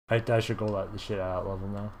I should go let the shit out level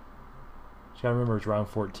now. Just gotta remember it's round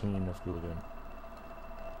 14 of Hooligan.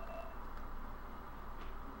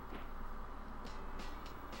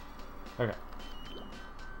 Okay.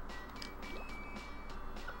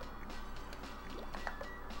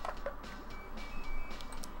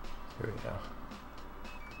 Here we go.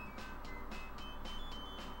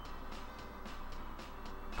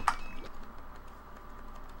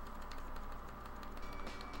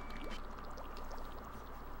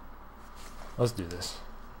 Let's do this.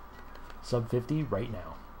 Sub 50 right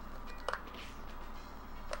now.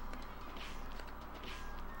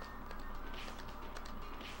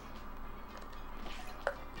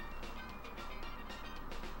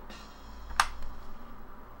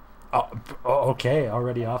 Oh, okay,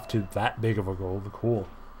 already off to that big of a goal. Cool.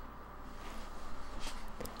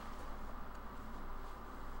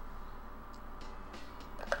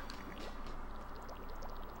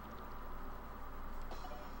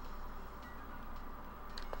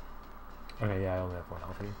 Okay, yeah, I only have one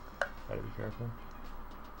health here. Gotta be careful.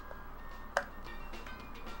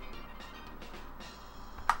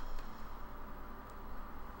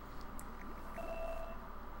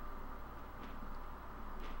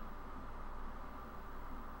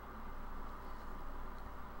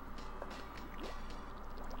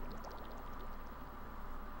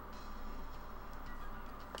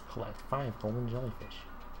 Collect 5 golden jellyfish.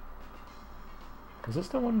 Is this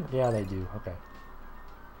the one? Yeah, they do. Okay.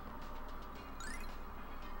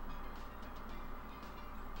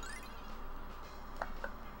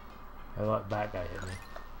 I let that guy hit me.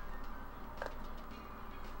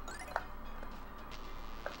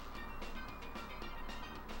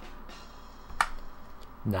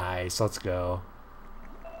 Nice, let's go.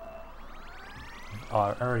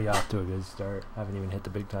 Oh, already off to a good start. Haven't even hit the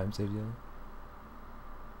big time save yet.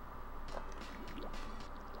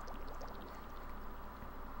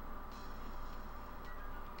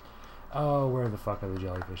 Oh, where the fuck are the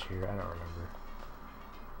jellyfish here? I don't remember.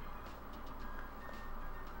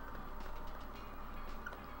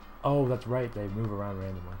 Oh, that's right. They move around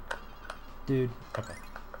randomly. Dude, okay.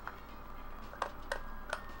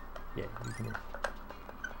 Yeah, you can.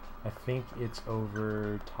 I think it's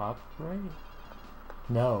over top right?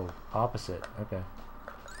 No, opposite. Okay.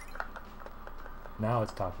 Now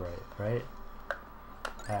it's top right, right?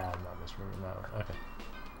 Ah, I'm not misremembering that one. Okay.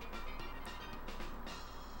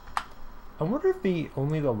 I wonder if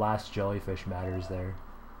only the last jellyfish matters there.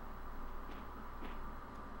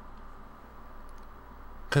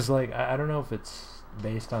 Cause like I don't know if it's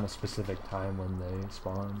based on a specific time when they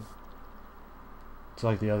spawn. So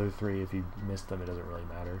like the other 3, if you miss them, it doesn't really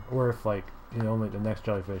matter. Or if like only the next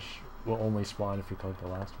jellyfish will only spawn if you collect the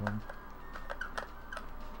last one.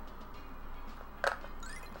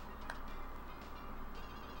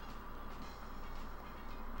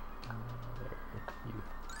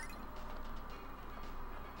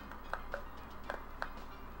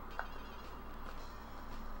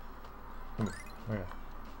 Okay.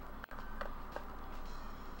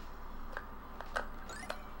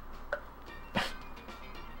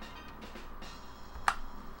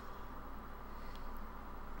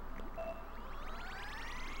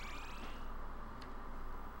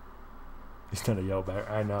 He's gonna yell back.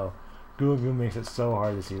 I know. Goo makes it so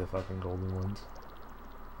hard to see the fucking golden ones.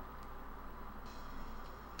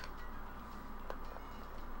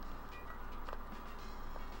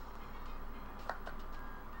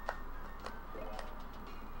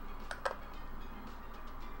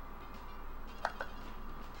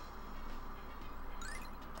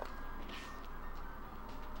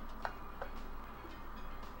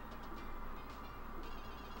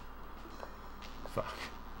 Fuck.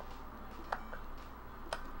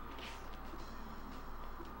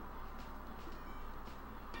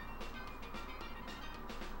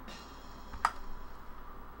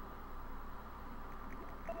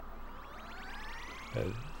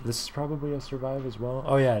 This is probably a survive as well.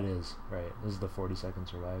 Oh yeah, it is. Right. This is the 40-second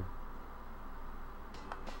survive.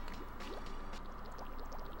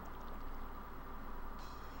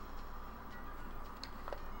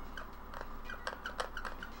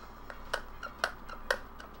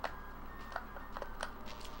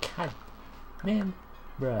 God, man,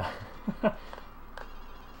 bruh.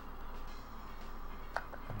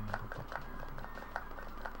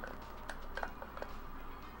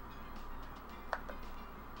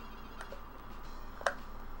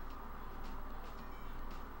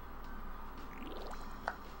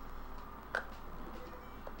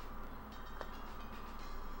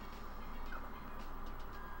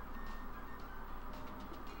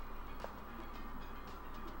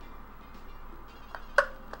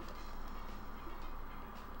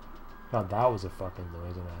 God, that was a fucking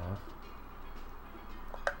noise and a half.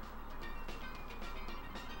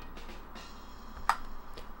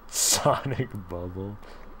 Sonic bubble.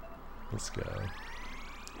 Let's go.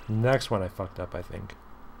 Next one I fucked up, I think.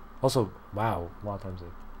 Also, wow, a lot of times I...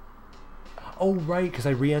 Oh, right, because I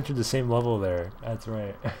re-entered the same level there. That's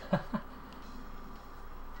right.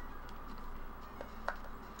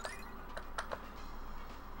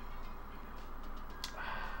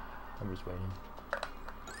 I'm just waiting.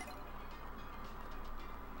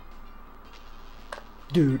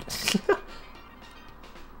 Dude.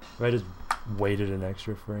 I just waited an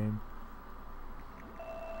extra frame.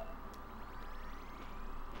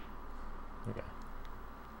 Okay.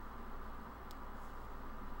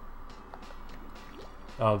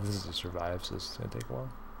 Oh, this is a survive, so this is gonna take a while.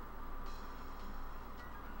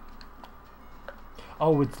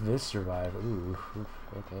 Oh, it's this survive. Ooh,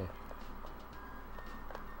 okay.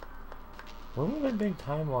 When was the big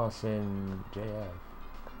time loss in JF?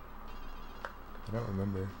 I don't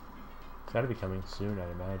remember. It's gotta be coming soon,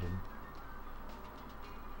 I'd imagine.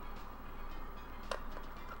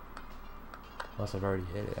 Unless I've already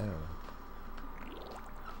hit it, I don't know.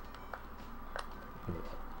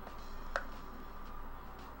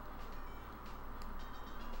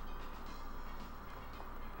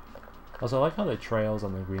 Also, I like how the trails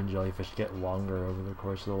on the green jellyfish get longer over the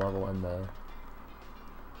course of the level, and the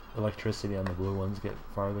electricity on the blue ones get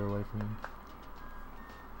farther away from them.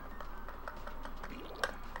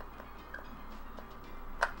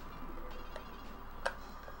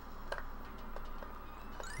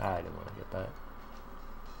 I didn't want to get that.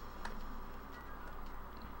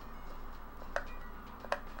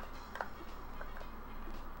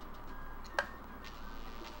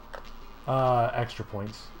 Extra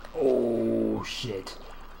points. Oh, shit.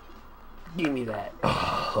 Give me that.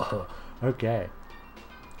 Okay.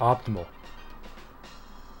 Optimal.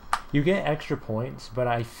 You get extra points, but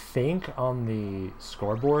I think on the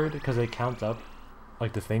scoreboard, because they count up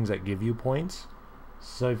like the things that give you points,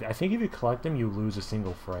 so I think if you collect them, you lose a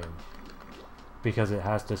single frame. Because it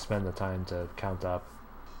has to spend the time to count up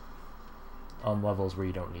on levels where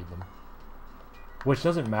you don't need them. Which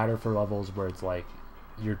doesn't matter for levels where it's like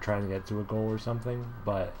you're trying to get to a goal or something,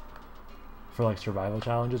 but for like survival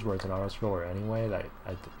challenges where it's an auto-scroller anyway, that'd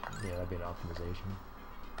be an optimization.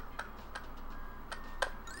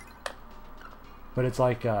 But it's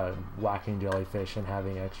like whacking jellyfish and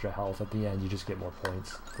having extra health at the end. You just get more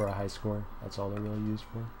points for a high score. That's all they're really used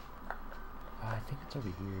for. I think it's over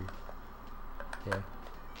here. Yeah.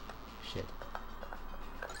 Shit.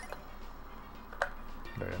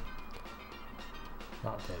 There we go.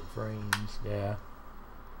 Not 10 frames. Yeah.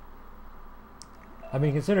 I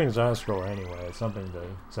mean, considering it's on a scroller anyway, it's some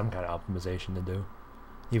kind of optimization to do.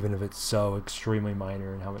 Even if it's so extremely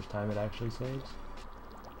minor in how much time it actually saves.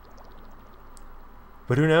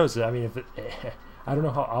 But who knows? I mean, I don't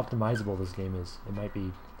know how optimizable this game is. It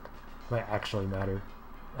might actually matter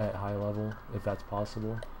at high level, if that's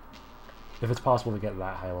possible. If it's possible to get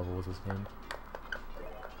that high level with this game.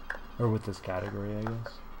 Or with this category, I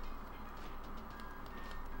guess.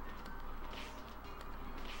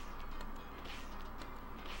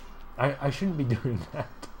 I shouldn't be doing that.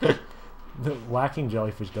 The whacking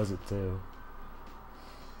jellyfish does it too.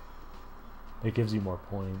 It gives you more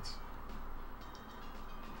points.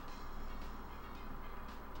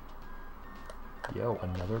 Yo,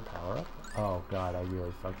 another power up? Oh god, I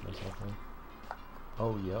really fucked myself up.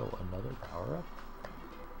 Oh yo, another power up?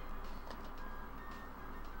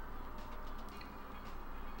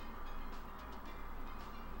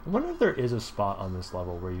 I wonder if there is a spot on this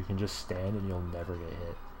level where you can just stand and you'll never get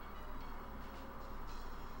hit.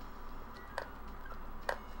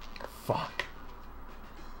 Fuck.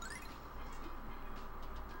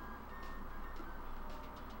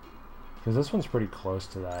 Because this one's pretty close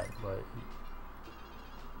to that, but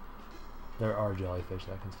there are jellyfish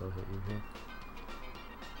that can still hit you here.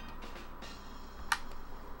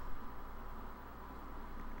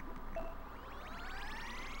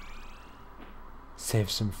 Save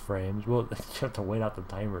some frames. Well, you have to wait out the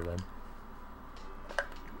timer then.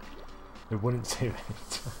 It wouldn't save any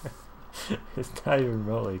time. It's not even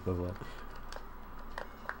remotely equivalent.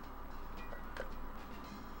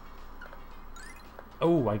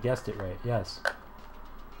 Oh, I guessed it right. Yes.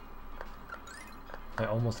 I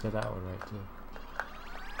almost got that one right too.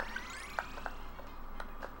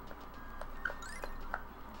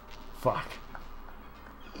 Fuck.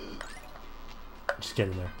 Just get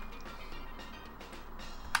in there.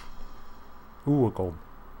 Ooh, a gold.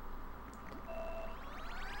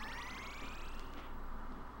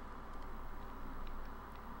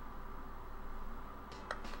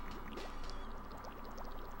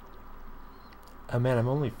 Oh man, I'm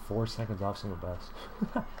only 4 seconds off some of best.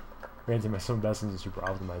 Granted, my some best isn't super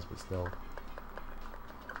optimized, but still. It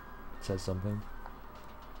says something.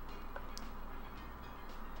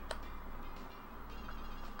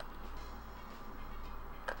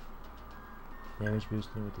 Damage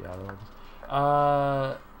boosting with the auto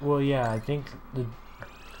levels. Well, yeah, I think the...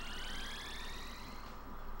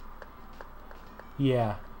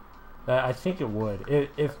 Yeah. I think it would.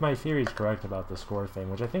 If my theory is correct about the score thing,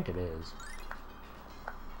 which I think it is.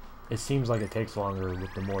 It seems like it takes longer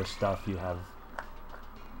with the more stuff you have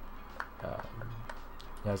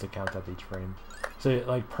as it counts up each frame. So,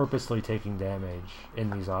 like, purposely taking damage in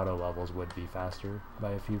these auto levels would be faster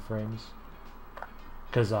by a few frames.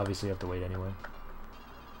 Because obviously you have to wait anyway.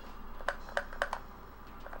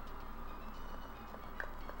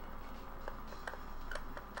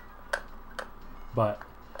 But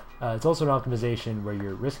it's also an optimization where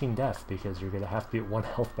you're risking death because you're going to have to be at 1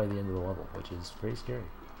 health by the end of the level, which is pretty scary.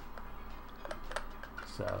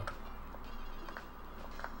 So,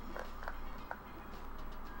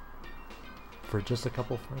 for just a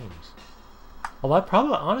couple frames. A lot,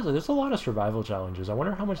 probably, honestly, there's a lot of survival challenges. I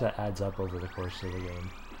wonder how much that adds up over the course of the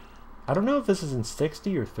game. I don't know if this is in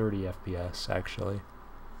 60 or 30 FPS, actually.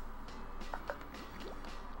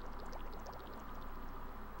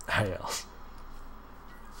 Hi, else.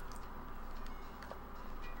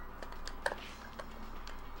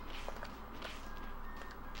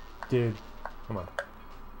 Dude, come on.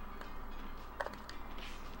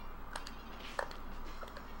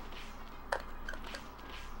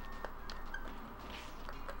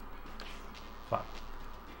 Fuck.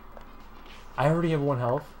 I already have 1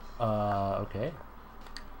 health. Okay.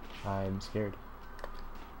 I'm scared.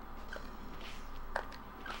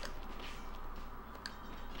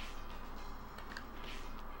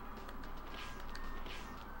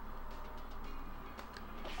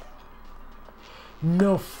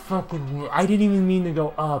 No fucking... I didn't even mean to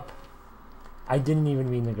go up. I didn't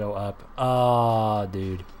even mean to go up. Ah,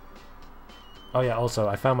 dude. Oh yeah, also,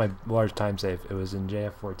 I found my large time save. It was in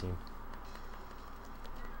JF14.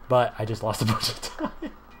 But I just lost a bunch of time.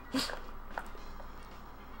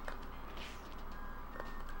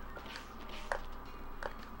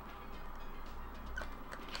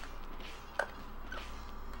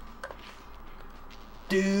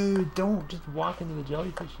 Dude, don't just walk into the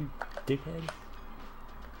jellyfish, you dickhead.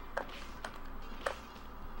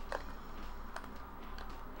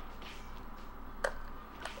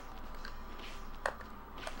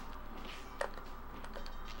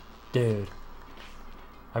 Dude.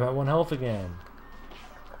 I'm at 1 health again.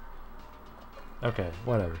 Okay,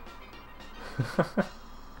 whatever.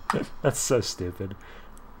 That's so stupid.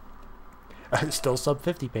 I'm still sub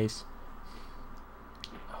 50 pace.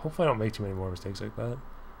 Hopefully I don't make too many more mistakes like that.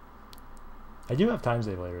 I do have time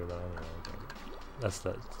save later though, anyway. Okay. That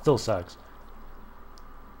still sucks.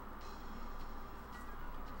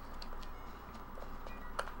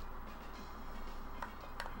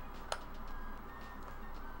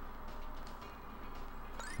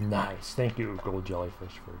 Nice. Thank you, gold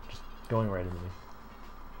jellyfish, for just going right into me.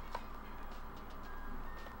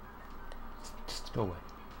 Just go away.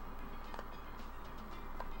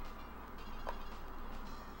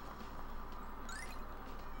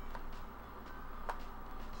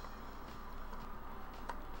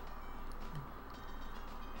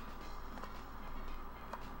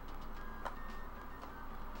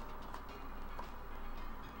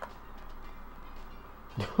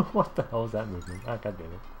 What the hell is that movement? Ah, god damn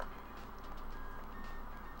it.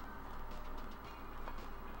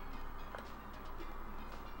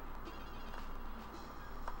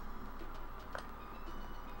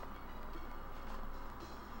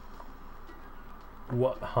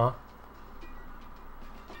 What? Huh?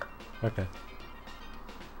 Okay.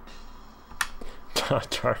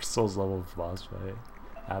 Dark Souls level boss fight.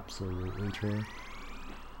 Absolutely true.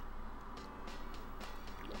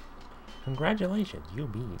 Congratulations, you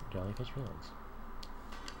beat Jellyfish Fields.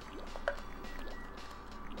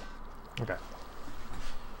 Okay.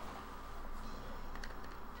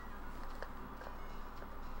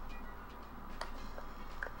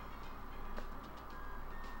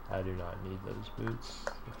 I do not need those boots.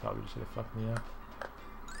 It's probably just gonna fuck me up.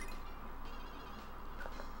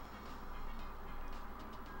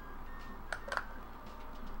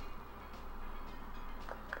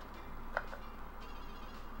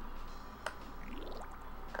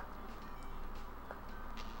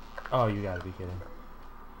 Oh, you gotta be kidding.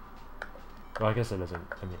 Well, I guess it doesn't.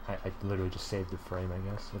 I mean, I literally just saved the frame, I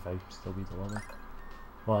guess, if I still beat the level.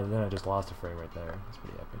 Well, then I just lost a frame right there. That's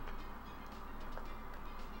pretty epic.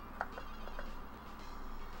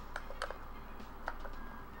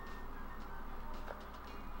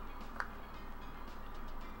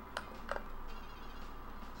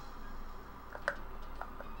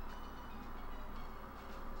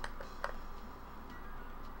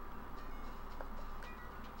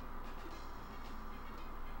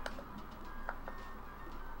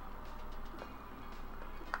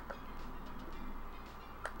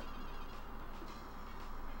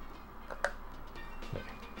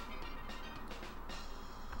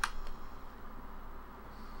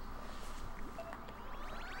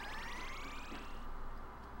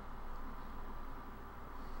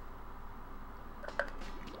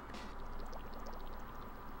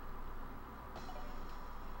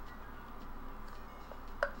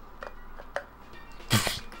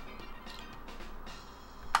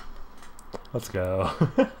 Let's go.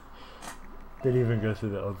 Didn't even go through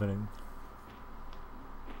the opening.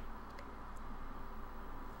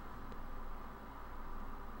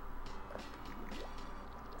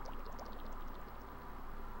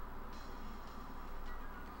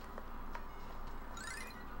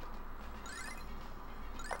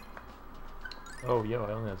 Oh, yo,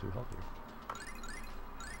 I only have 2 health here.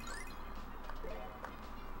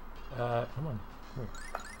 Come on. Come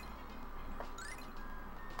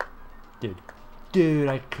here. Dude,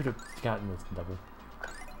 I could have gotten this double.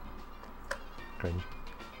 Cringe.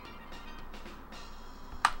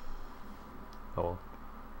 Oh well.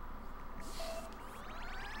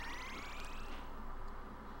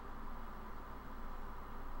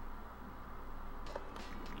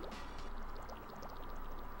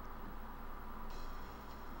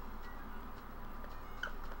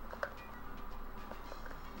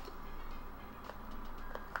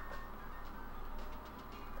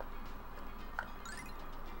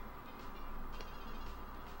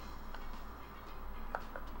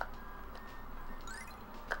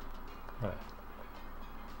 Alright.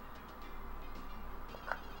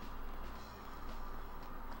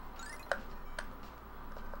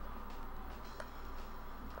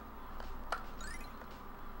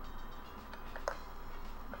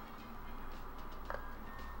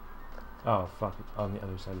 Oh, fuck. On the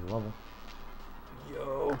other side of the level.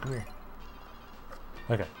 Yo, come here.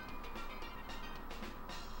 Okay.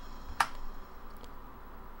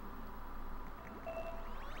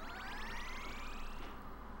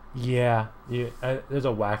 Yeah, there's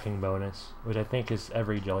a whacking bonus, which I think is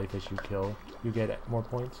every jellyfish you kill, you get more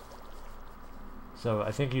points. So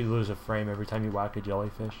I think you lose a frame every time you whack a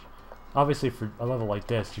jellyfish. Obviously for a level like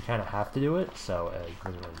this, you kind of have to do it, so it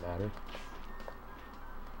doesn't really matter.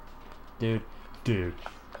 Dude.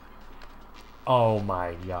 Oh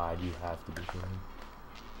my god, you have to be kidding.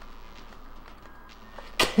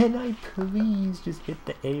 Can I please just hit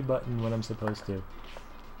the A button when I'm supposed to?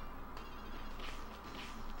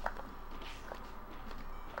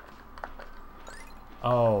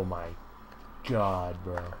 Oh my god,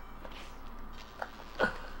 bro.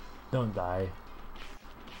 Don't die.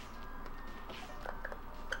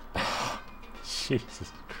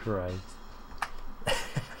 Jesus Christ.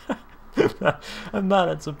 I'm not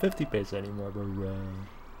at some 50 pace anymore, bro.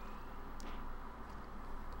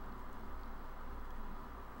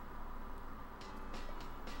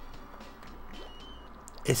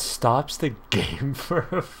 It stops the game for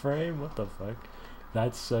a frame? What the fuck?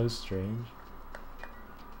 That's so strange.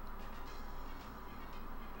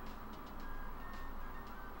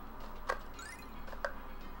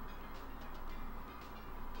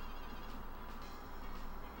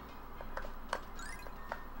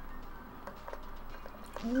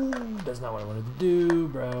 Ooh, that's not what I wanted to do,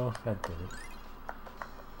 bro. God damn it.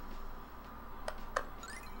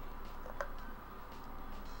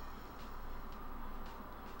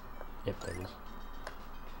 Yep, there it is.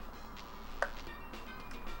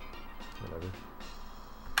 Whatever.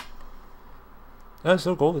 That's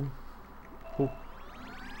so golden. Cool.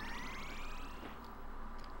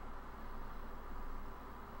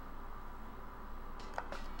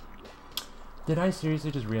 Did I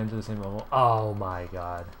seriously just re-enter the same level? Oh my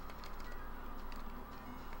god.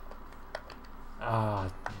 Ah,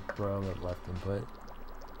 bro, I'm at left input.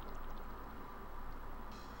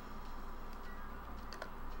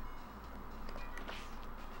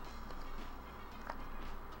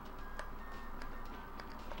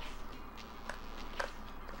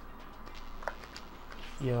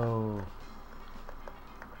 Yo.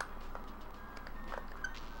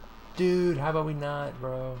 Dude, how about we not,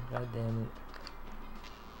 bro? God damn it.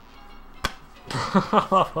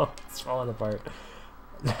 It's falling apart.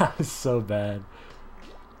 That was so bad.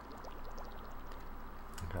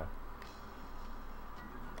 Okay.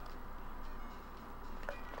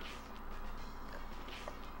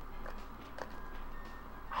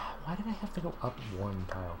 Why did I have to go up one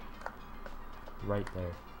tile? Right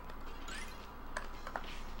there.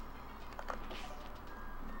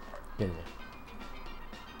 Get in there.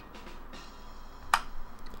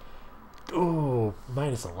 Ooh,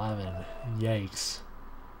 minus 11. Yikes.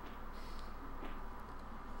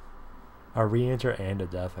 A re-enter and a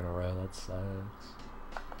death in a row. That sucks.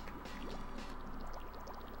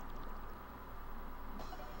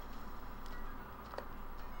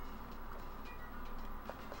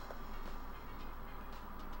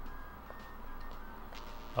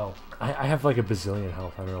 Oh, I have like a bazillion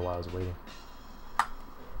health. I don't know why I was waiting. I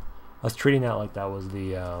was treating that like that was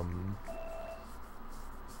the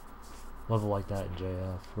level like that in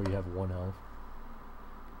JF, where you have 1 health.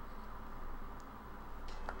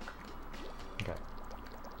 Okay.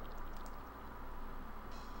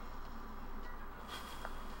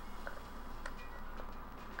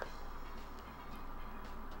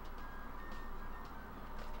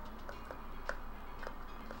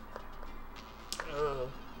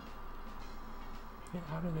 Get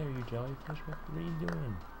out of there, you jellyfish. What are you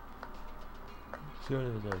doing? Let's go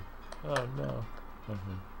to the... Oh, no.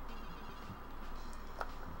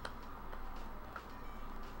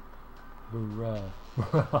 Bruh.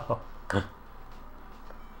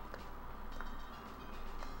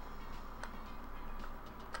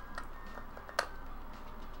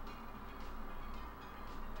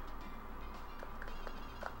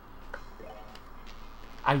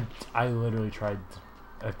 I literally tried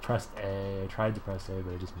to, I pressed A, I tried to press A,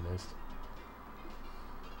 but I just missed.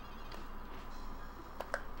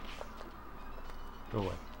 Go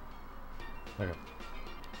away. Okay.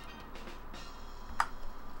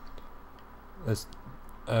 Let's,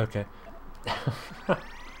 okay.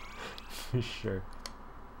 Sure.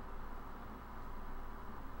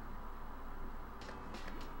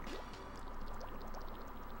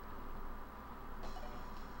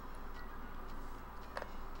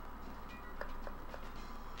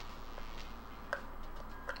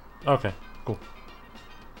 Okay, cool.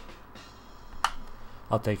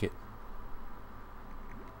 I'll take it.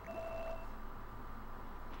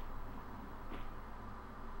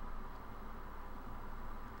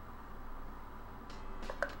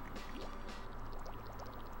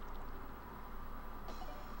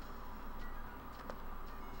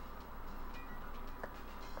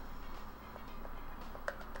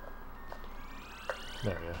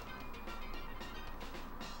 There we go.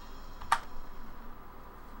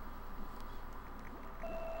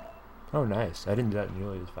 Oh, nice. I didn't do that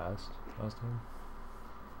nearly as fast last time.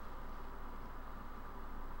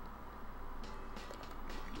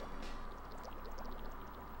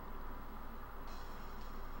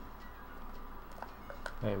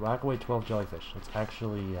 Alright, whack away 12 jellyfish. Let's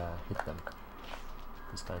actually hit them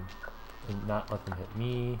this time. And not let them hit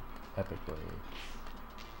me epically.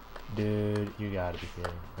 Dude, you gotta be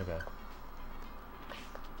kidding. Okay.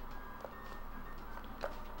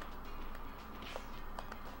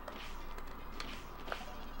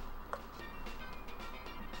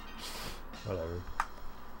 Whatever.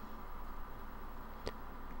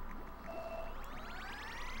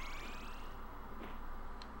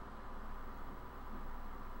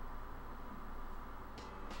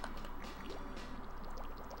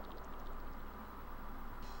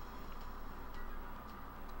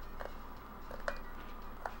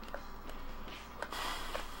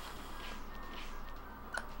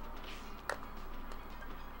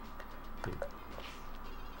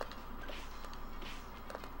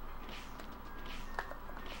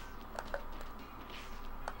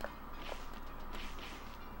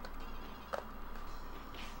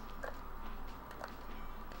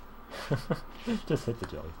 Just hit the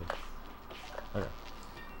jellyfish. Okay.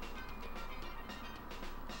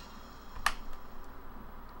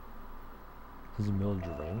 There's a million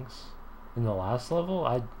drinks in the last level.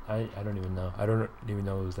 I don't even know. I don't even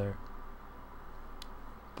know it was there.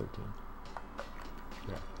 13.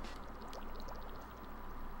 Yeah.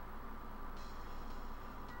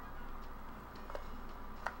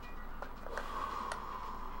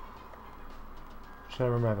 Just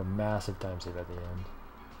gotta remember I have a massive time save at the end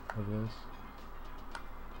of this.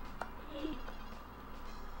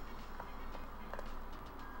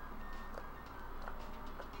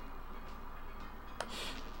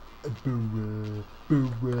 Boo-rah,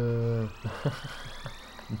 boo-rah.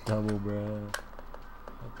 Double bruh.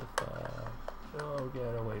 What the fuck? Oh,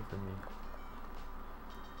 get away from me.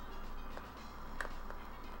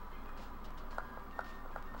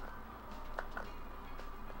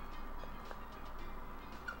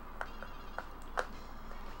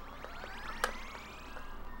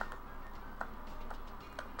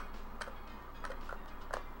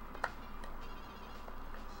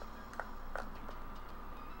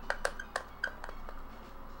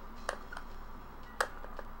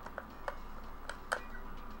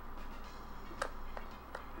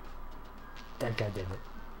 God damn it.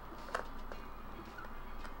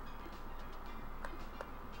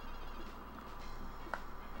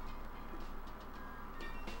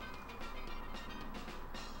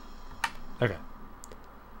 Okay.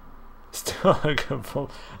 Still a good pull.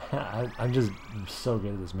 I'm just so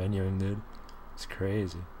good at this menuing, dude. It's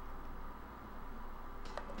crazy.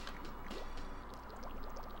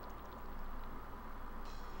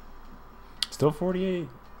 Still 48.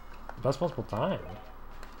 Best possible time.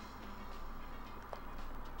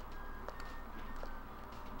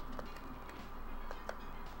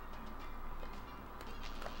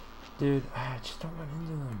 Dude, I just don't run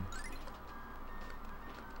into them.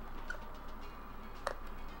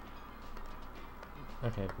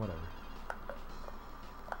 Okay, whatever.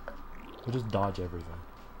 We'll just dodge everything.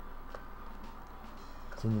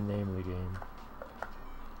 It's in the name of the game.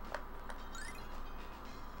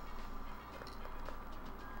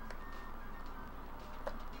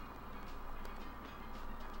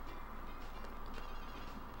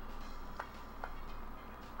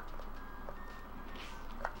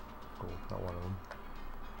 one of them.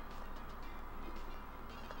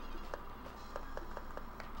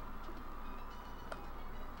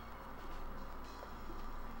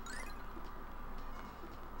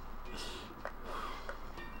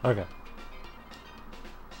 Okay.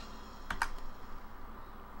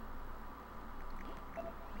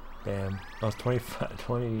 Damn, that was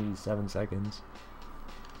 27 seconds.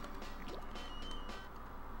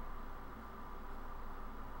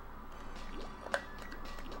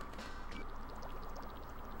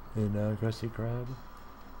 And Krusty Krab.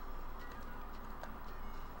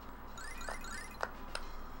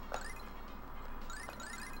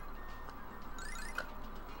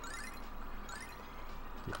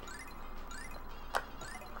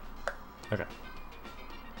 Okay.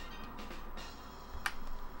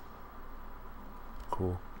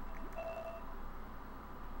 Cool.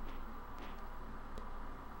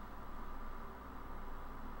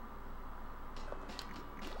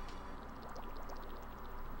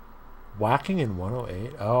 Whacking in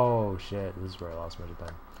 108? Oh shit, this is where I lost my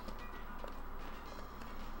time.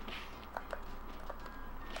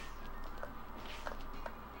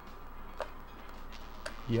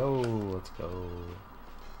 Yo, let's go.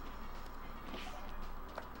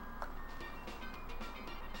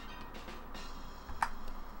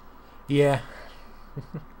 Yeah.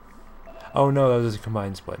 Oh no, that was a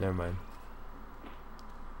combined split. Never mind.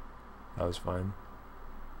 That was fine.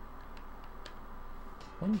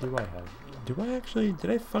 When do I have? Do I actually?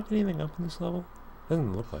 Did I fuck anything up in this level?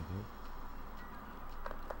 Doesn't look like it.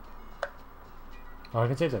 Oh, I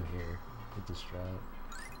can save them here with the strat.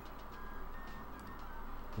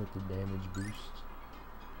 With the damage boost.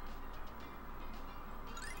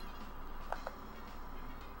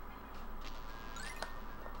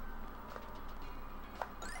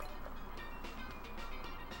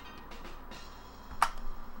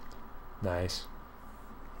 Nice.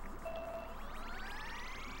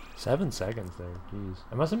 7 seconds there, jeez.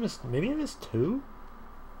 I must have missed, maybe I missed 2?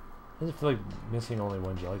 I just feel like missing only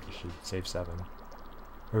one jellyfish should save 7.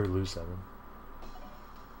 Or lose 7.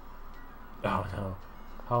 Oh no.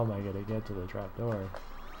 How am I gonna get to the trap door?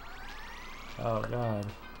 Oh god.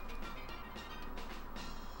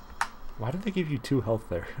 Why did they give you 2 health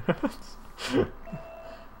there?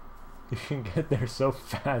 You can get there so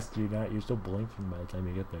fast, you're still blinking by the time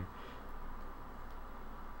you get there.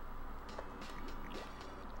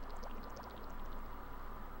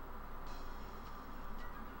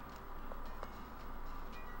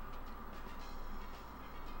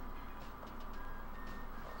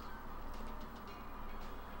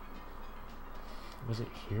 Was it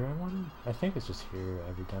here I wanted? I think it's just here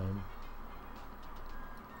every time.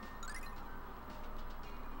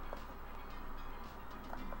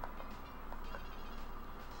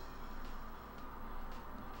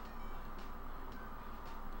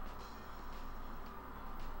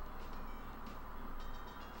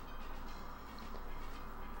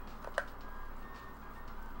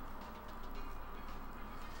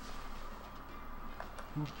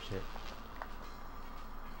 Oh shit.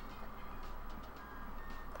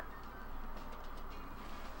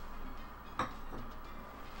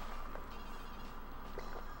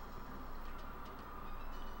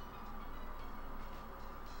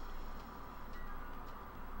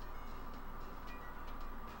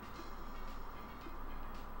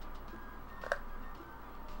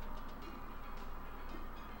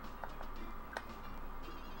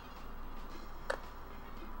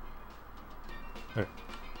 Okay.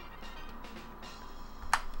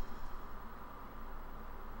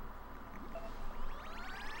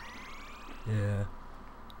 Yeah.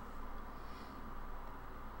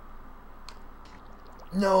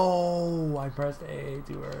 No, I pressed A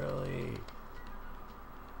too early.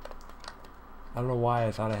 I don't know why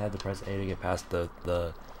I thought I had to press A to get past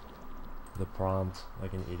the prompt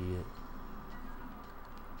like an idiot.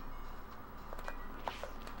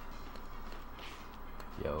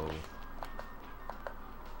 Yo.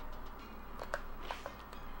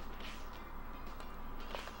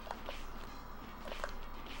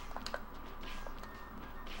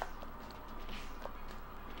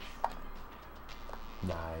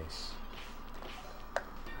 Nice.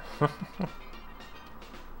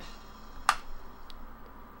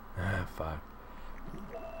 Ah, fuck.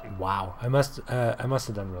 Wow, I must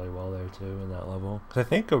have done really well there too in that level. Cause I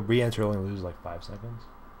think a re-enter only loses like 5 seconds.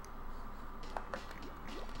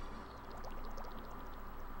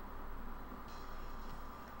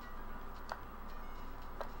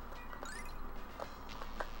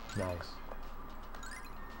 Nice.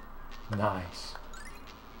 Nice.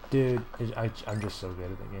 Dude, I'm just so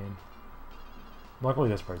good at the game. Luckily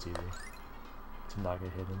this part's easy. To not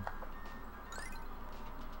get hidden.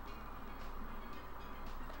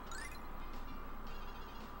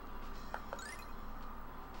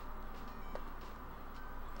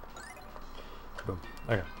 Boom.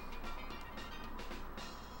 Okay.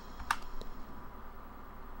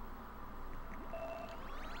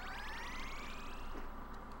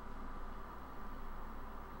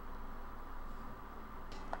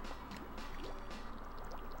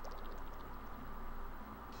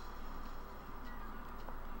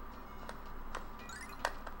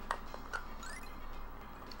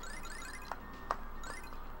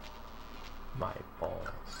 My balls.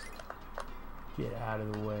 Get out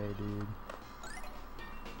of the way, dude.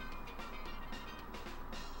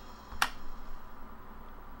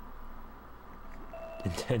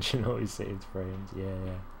 Intentionally saved frames. Yeah,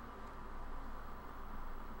 yeah.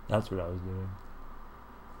 That's what I was doing.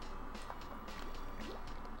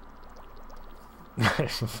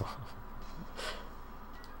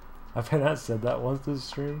 Have I not said that once this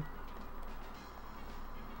stream?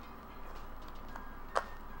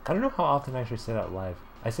 I don't know how often I actually say that live.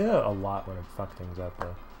 I say that a lot when I fuck things up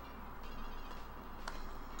though.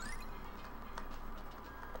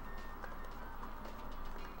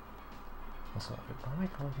 Also, why am I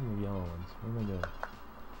collecting the yellow ones? What am I doing?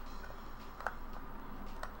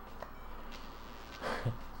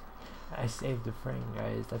 I saved the frame,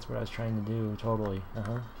 guys. That's what I was trying to do. Totally.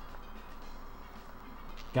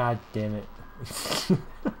 God damn it.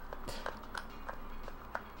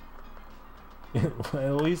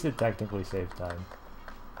 At least it technically saved time.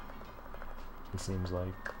 It seems like.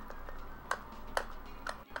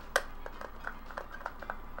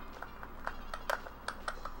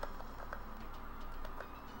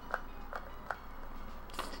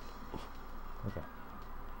 Okay.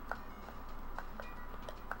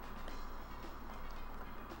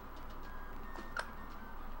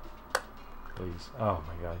 Please. Oh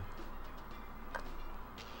my god.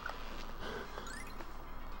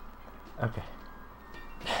 Okay.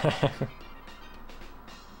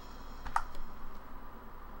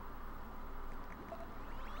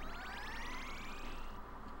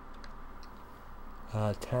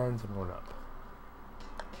 10s and 1 up.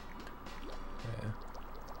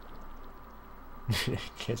 Yeah.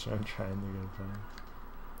 Guess what I'm trying to go find.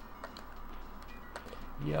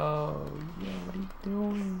 Yo, what are you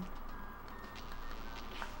doing?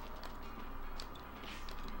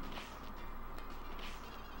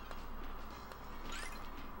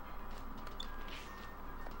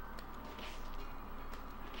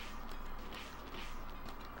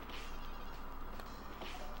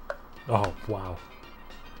 Oh, wow.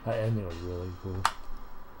 That ending was really cool.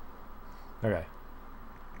 Okay.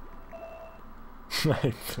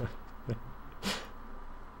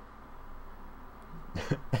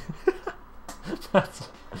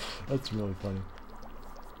 that's really funny.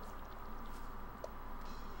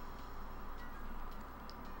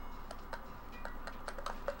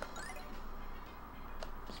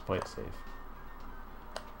 Just play it safe.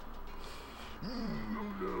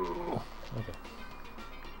 No. Okay.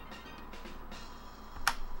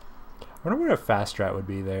 I wonder what a fast strat would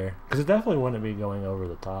be there. Because it definitely wouldn't be going over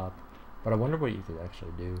the top. But I wonder what you could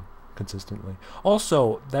actually do consistently.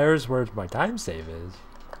 Also, there's where my time save is.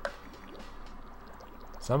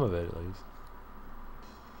 Some of it, at least.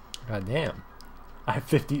 God damn. I have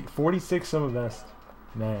 46 some of best.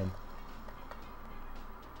 Man.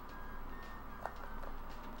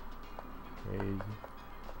 Crazy.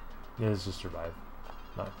 Yeah, it's just survive.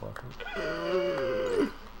 Not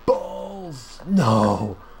collecting. Balls!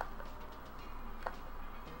 No!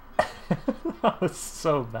 That was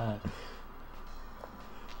so bad.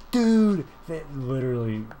 Dude! They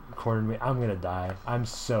literally cornered me. I'm gonna die. I'm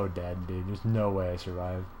so dead, dude. There's no way I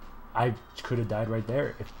survived. I could have died right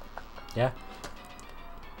there. Yeah.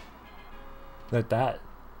 Like that.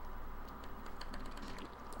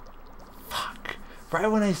 Fuck.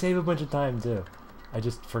 Right when I save a bunch of time, too. I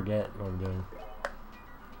just forget what I'm doing.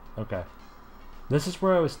 Okay. This is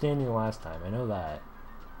where I was standing last time. I know that.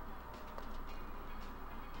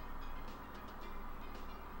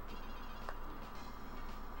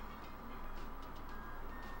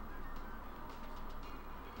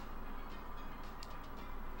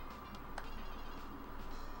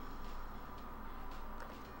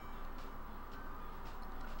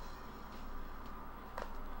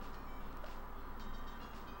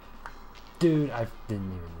 Dude, I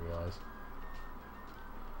didn't even realize.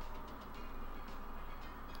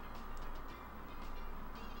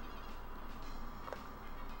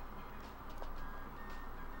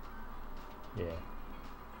 Yeah.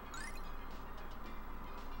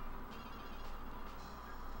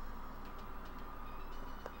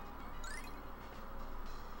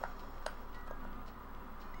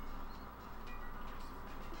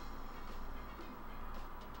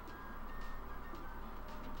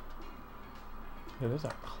 Yeah, there's a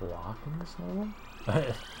clock in this level?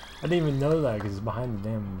 I didn't even know that because it's behind the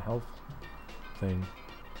damn health thing.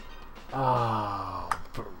 Oh,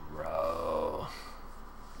 bro.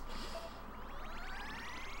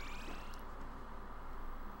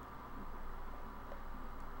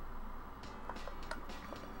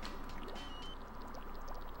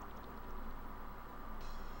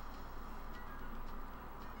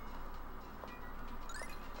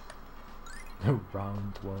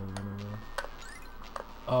 Round 12 in a row.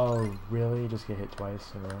 Oh, really? Just get hit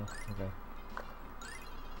twice in a row? Okay.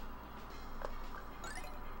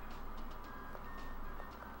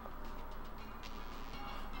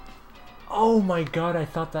 Oh my god, I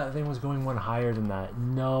thought that thing was going one higher than that.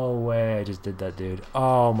 No way, I just did that, dude.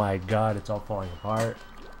 Oh my god, it's all falling apart.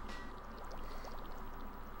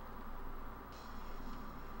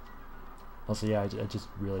 Also, yeah, I just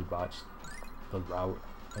really botched the route,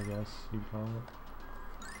 I guess you'd call it.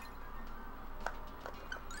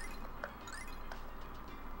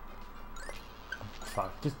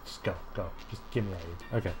 Fuck, just go. Just get me out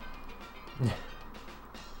of here. Okay.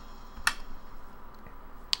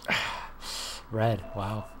 Red,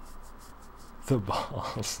 wow. The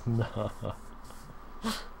balls, no.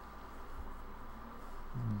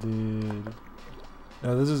 Dude.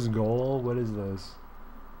 No, this is goal? What is this?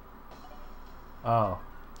 Oh.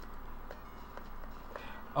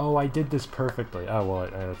 Oh, I did this perfectly. Oh, well,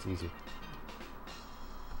 that's easy.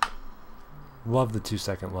 Love the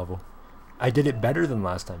 2-second level. I did it better than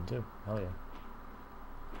last time, too. Hell yeah.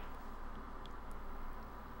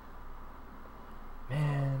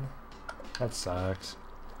 Man, that sucks.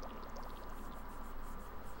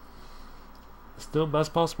 Still,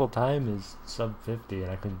 best possible time is sub 50,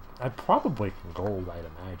 and I probably can gold, I'd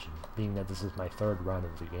imagine, being that this is my third run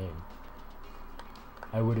of the game.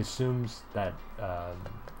 I would assume that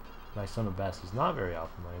my son of best is not very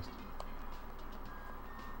optimized.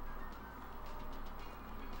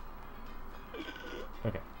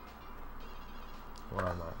 Okay. Well,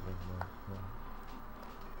 I'm not making no.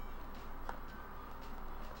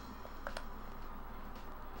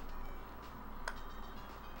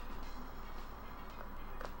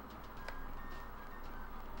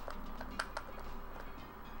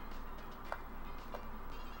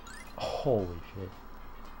 Holy shit.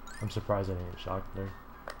 I'm surprised I didn't get shocked there.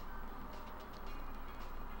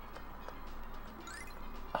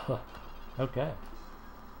 Okay.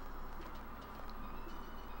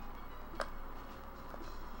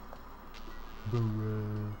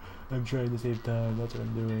 I'm trying to save time, that's what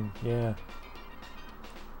I'm doing. Yeah.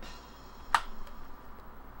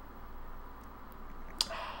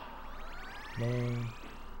 Man.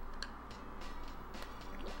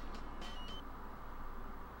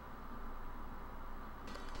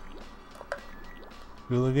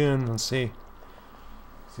 Go again, let's see.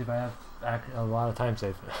 See if I have a lot of time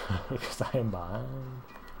saved. Because I am behind.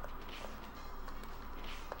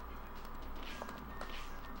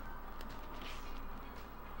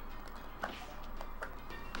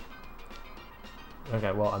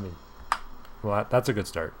 Okay, well, I mean, well, that's a good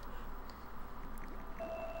start.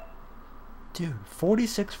 Dude,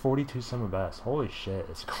 46, 42 some of best. Holy shit,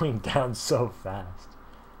 it's going down so fast.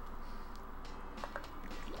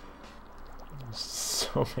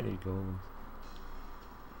 So many goals.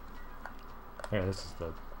 Okay, this is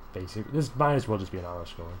the basic. This might as well just be an auto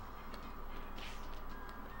score.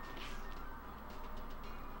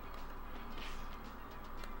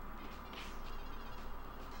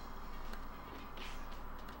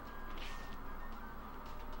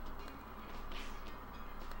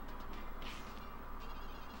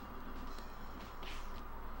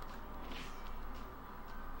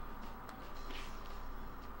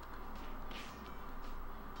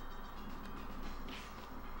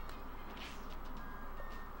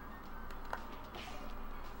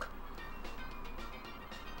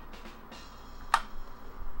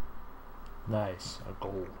 Nice, a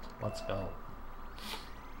gold. Let's go.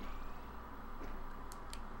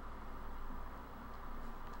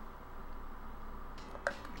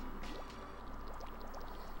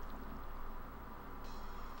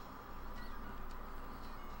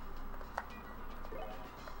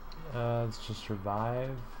 Let's just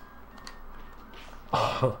survive.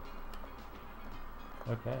 Oh.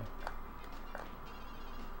 Okay.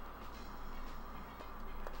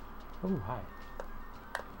 Oh, hi.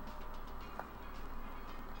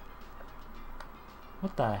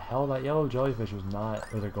 What the hell? That yellow jellyfish was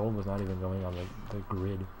not, or the gold was not even going on the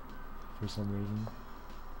grid for some reason.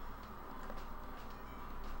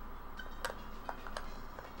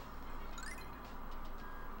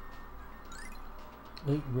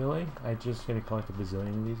 Wait, really? I just gonna collect a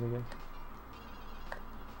bazillion of these, I guess?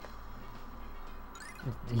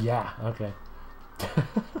 Yeah, okay.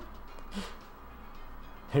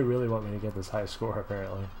 They really want me to get this high score,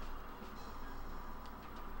 apparently.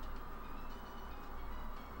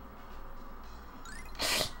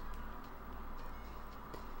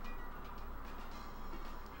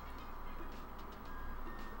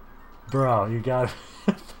 Bro, you got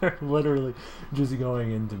they're literally just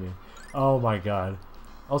going into me. Oh my god.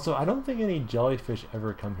 Also, I don't think any jellyfish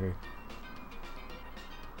ever come here.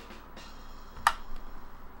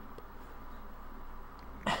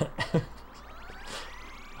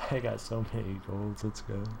 I got so many golds, let's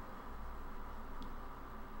go.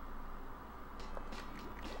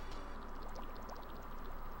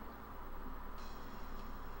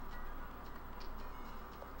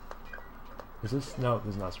 Is this? No,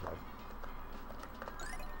 this is not survive.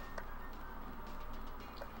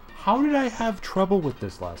 How did I have trouble with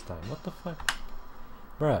this last time? What the fuck?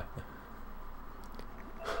 Bruh.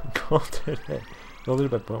 Golden hit. Golden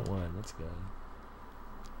by 0.1, let's go.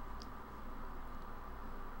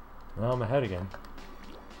 Well, I'm ahead again.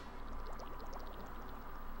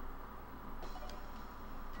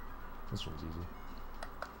 This one's easy.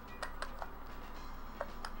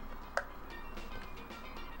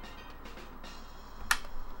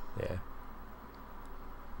 Yeah.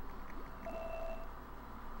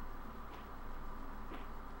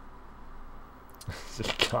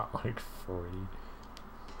 Just got like 40.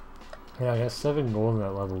 Yeah, I got 7 gold in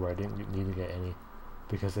that level where I didn't need to get any.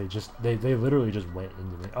 Because they literally just went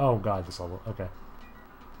into me. Oh god, this level. Okay.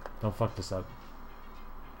 Don't fuck this up.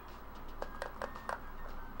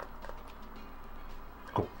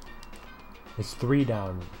 Cool. It's 3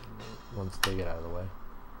 down once they get out of the way.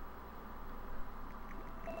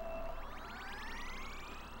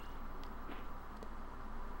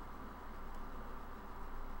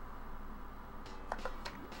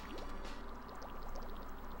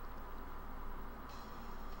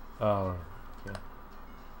 Oh, okay.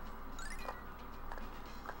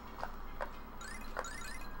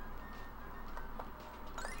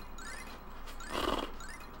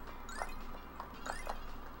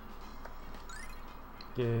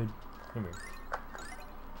 Dude, come here.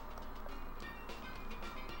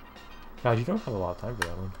 God, you don't have a lot of time for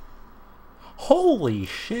that one. Holy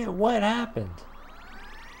shit, what happened?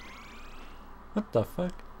 What the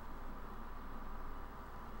fuck?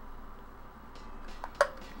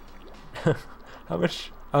 How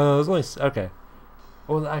much? Oh, it was only... Okay.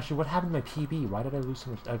 Well, actually, what happened to my PB? Why did I lose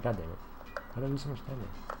so much... Oh, god damn it. Why did I lose so much time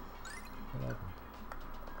there? What happened?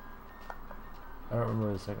 I don't remember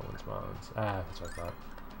where the second one spawns. Ah, that's what I thought.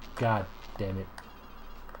 God damn it.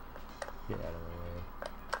 Get out of my way.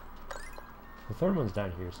 The third one's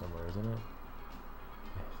down here somewhere, isn't it?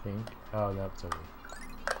 I think. Oh, no, it's over.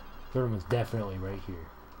 Third one's definitely right here.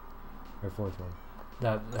 Or fourth one.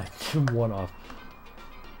 That's one off.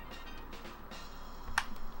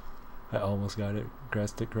 I almost got it.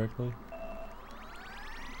 Grasped it correctly.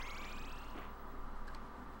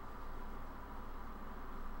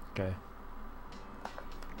 Okay.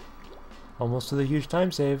 Almost to the huge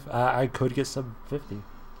time save. I could get sub 50.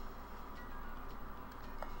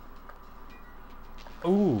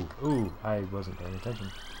 Ooh, ooh, I wasn't paying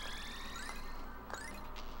attention.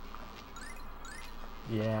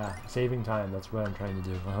 Yeah, saving time, that's what I'm trying to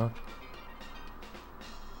do, uh-huh.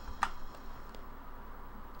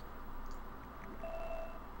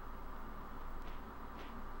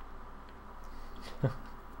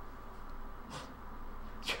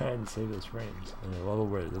 Trying to save those frames in a level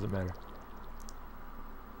where it doesn't matter.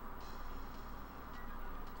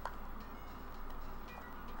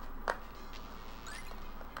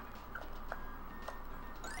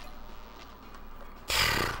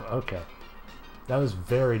 Okay. That was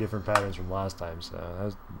very different patterns from last time, so that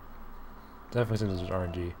was definitely seems this was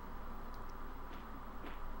RNG.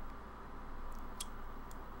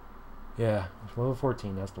 Yeah, level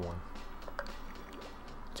 14, that's the one.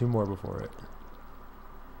 2 more before it.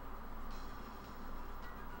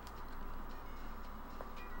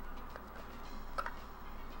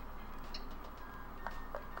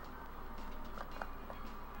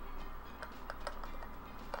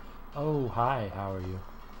 Oh, hi, how are you?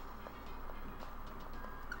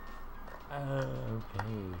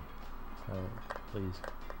 Okay. Please.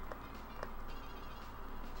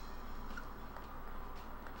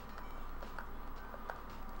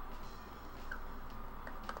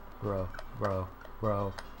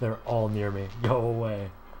 Bro. They're all near me. Go away.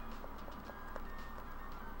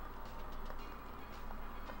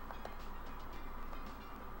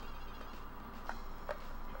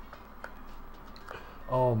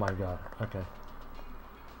 Oh my god. Okay.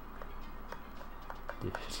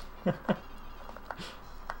 Dude.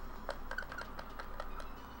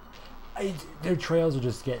 Their trails are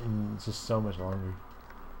just getting just so much longer.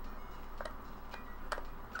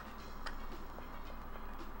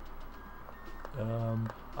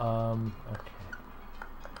 Okay.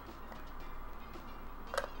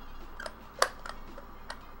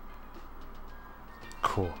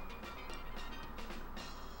 Cool.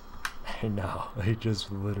 I know, they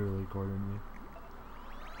just literally cornered me.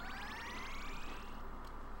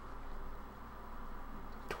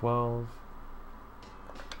 $12.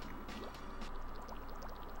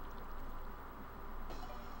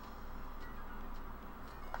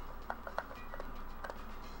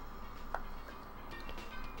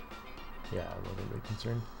 Yeah, a little bit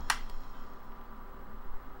concerned.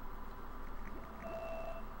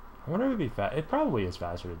 I wonder if it'd be fast. It probably is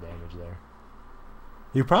faster to damage there.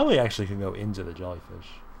 You probably actually can go into the jellyfish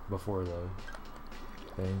before the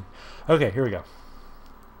thing. Okay, here we go.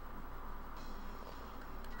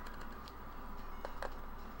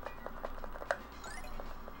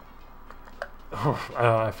 Oh,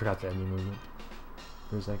 I forgot the ending movement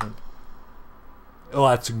for a second.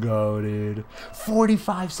 Let's go, dude.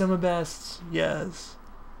 45 summer bests. Yes.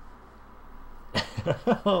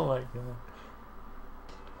 Oh my god.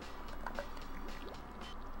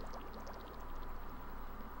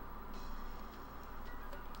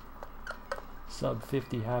 Sub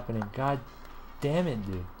 50 happening. God damn it,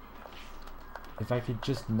 dude. If I could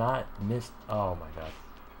just not miss. Oh my god.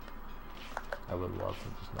 I would love to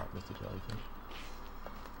just not miss the jellyfish.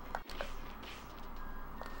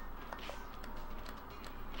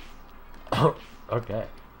 Oh, okay.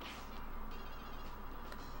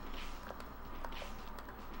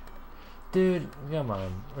 Dude, come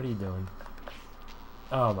on. What are you doing?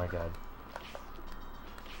 Oh my god.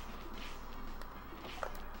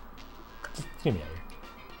 Just get me out of here.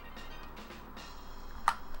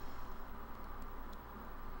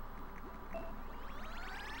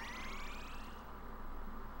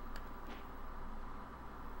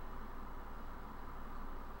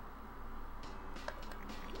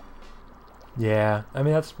 Yeah, I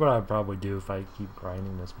mean that's what I'd probably do if I keep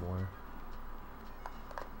grinding this more.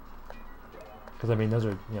 Because I mean those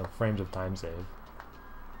are, you know, frames of time save.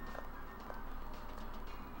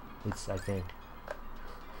 It's, I think.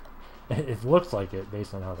 It looks like it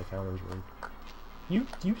based on how the counters work. You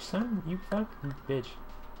son, you fuck, you bitch.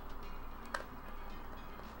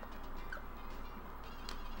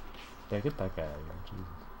 Yeah, get that guy out of here, Jesus.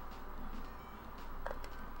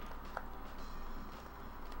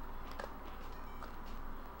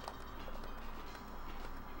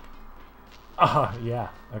 Ah, yeah,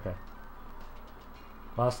 okay.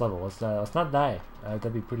 Last level, let's not die.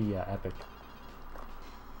 That'd be pretty epic.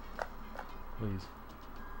 Please.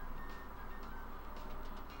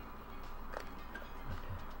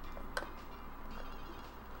 Okay.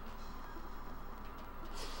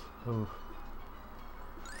 Oh.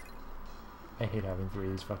 I hate having 3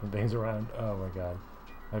 of these fucking things around. Oh my god.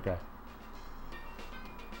 Okay.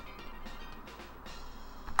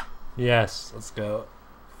 Yes, let's go.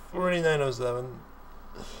 4907.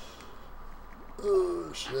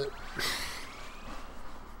 Oh shit.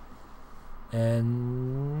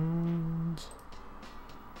 And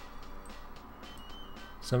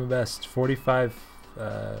summer best 45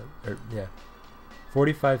 yeah.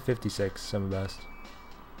 45.56 summer best.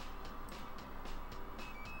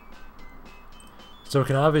 So it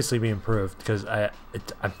can obviously be improved because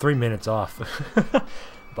I'm 3 minutes off.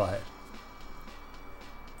 But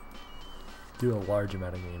do a large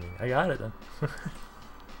amount of gaming. I got it then.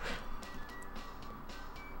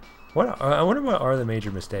 I wonder what are the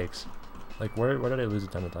major mistakes? Like where did I lose a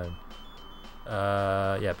ton of time?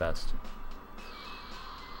 Yeah, best.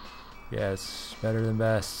 Yes, better than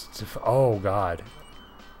best. Oh god.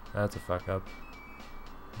 That's a fuck up.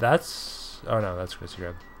 That's, oh no, that's Chrissy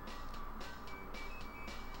Grab.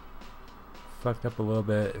 Fucked up a little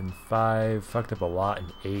bit in 5, fucked up a lot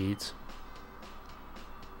in 8.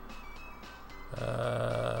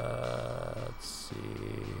 Let's see,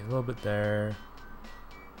 a little bit there,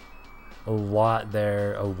 a lot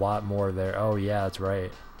there, a lot more there. Oh yeah, that's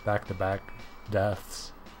right, back-to-back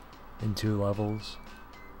deaths in 2 levels.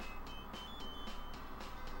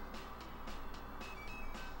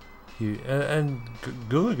 And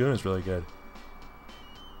Goo Lagoon is really good.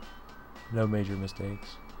 No major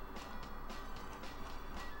mistakes.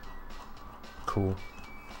 Cool.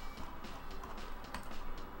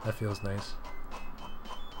 That feels nice.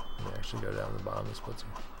 Let me actually go down the bottom of the splits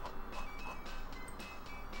here.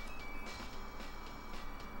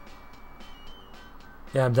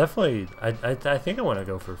 Yeah, I'm definitely. I think I want to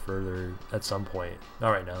go for further at some point. Not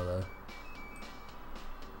right now though.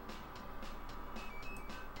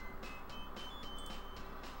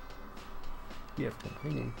 Gift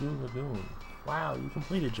completed Blue Lagoon. Wow, you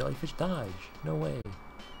completed Jellyfish Dodge. No way.